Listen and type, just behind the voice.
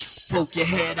poke your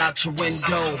head out your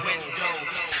window.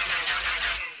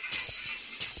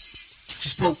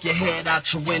 Just poke your head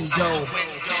out your window.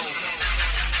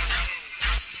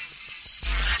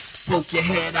 Poke your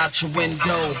head out your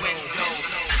window.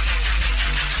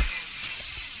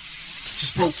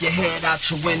 Just poke your head out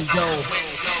your window.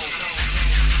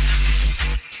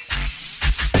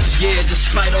 Yeah,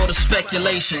 despite all the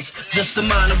speculations, just a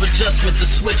minor adjustment to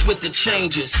switch with the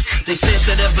changes. They said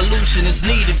that evolution is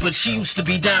needed, but she used to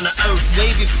be down to earth way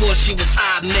before she was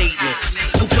high maintenance.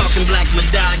 I'm talking black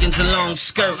medallions and long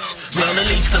skirts. Well, at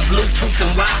least the Bluetooth and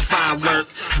Wi-Fi work.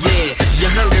 Yeah, you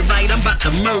heard it right, I'm about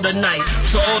to murder night.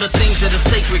 So all the things that are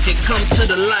sacred can come to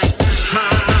the light.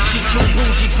 She too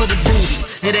bougie for the booty.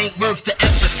 It ain't worth the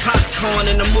effort. Popcorn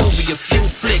in the movie, a few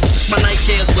flicks. My night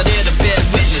cares were there to bear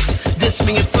witness. Diss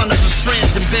me in front of her friends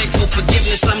and beg for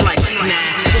forgiveness. I'm like, nah,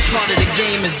 what part of the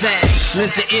game is that?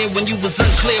 Lent the ear when you was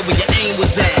unclear where your aim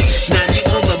was at. Now you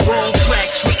on the wrong track,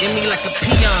 treating me like a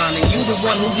peon, and you the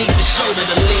one who needs the shoulder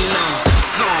to lean on.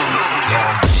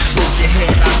 Poke your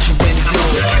head out your window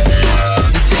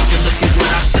and take a look at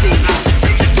what I see.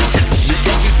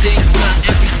 Everything's not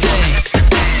everything,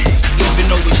 even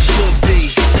though it should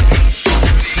be.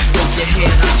 Poke your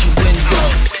head out your window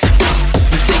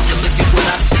and take a look at what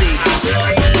I see.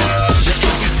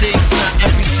 Everything's not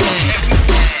everything,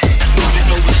 even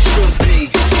though it should be.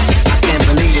 I can't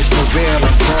believe it's for real,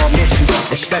 I'm gonna miss you.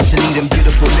 Especially them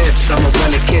beautiful lips, I'ma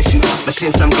wanna kiss you. But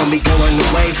since I'm gonna be going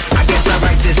away, I guess I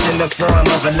write this in the form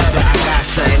of a letter. I got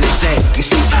something to say. You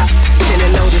see, I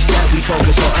didn't notice that we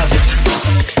focus on others.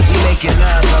 We making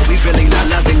love, but we really not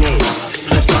loving it.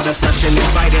 Plus all the fussing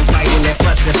and fighting and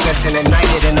fussing, stressing and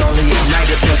nighted and only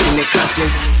ignited, cussing and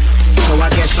cussing. So I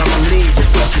guess I'ma leave with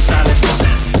fussing silence.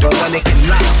 Don't wanna get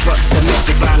locked, but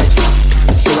domestic violence.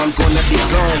 So I'm gonna be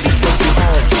gone before you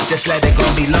home. Just let it go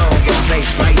be long, your place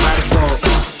right by the phone.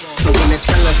 So when the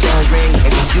telephone ring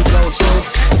and when you go to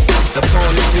the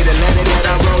phone to see the letter that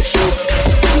I wrote you,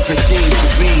 you proceed to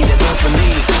read and don't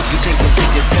believe. You think to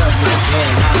yourself like,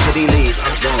 man, how could he leave?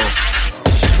 I'm gone.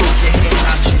 Just poke your head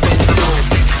out your window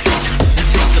and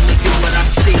take a look at what I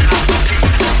see.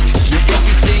 Yeah,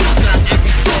 everything's not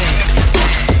everything,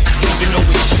 even though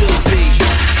it should be.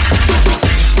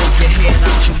 Just poke your head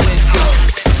out your window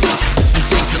and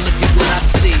take a look at what I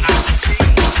see.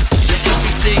 Yeah,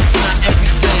 everything's not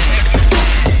everything,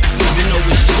 even though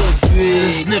it should be.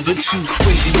 It's never too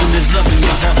crazy when there's love in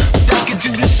your heart. I can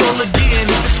do this all again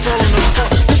if it's falling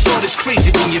apart. This art is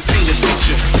crazy when you paint a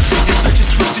picture. It's such a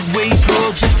twisted way,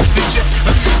 girl, just a picture.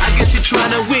 I guess you're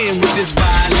trying to win with this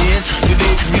violin. With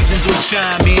every reason, don't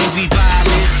chime in, we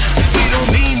violent. We don't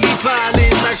mean we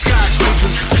violent like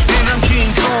skyscrapers. And I'm King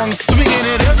Kong, swinging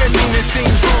at everything that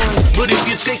seems wrong. But if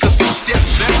you take a few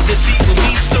steps back to see when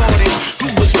we started, who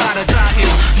was ride or die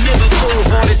here? Never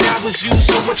cold-hearted, that was you.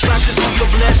 So I tried to see your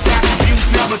blessed attributes.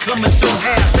 Now becoming so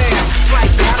half-assed,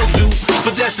 like that'll do.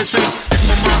 But that's the turn,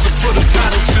 my mind's a put a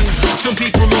paddle to. Some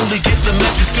people only get the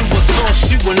message through a song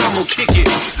shoot, and I'm gonna kick it,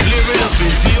 clear it up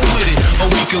and deal with it. Or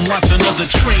we can watch another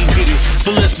train hit it,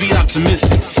 but let's be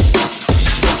optimistic.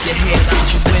 Put your head out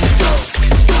your window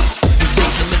and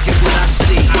take a look at what I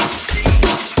see.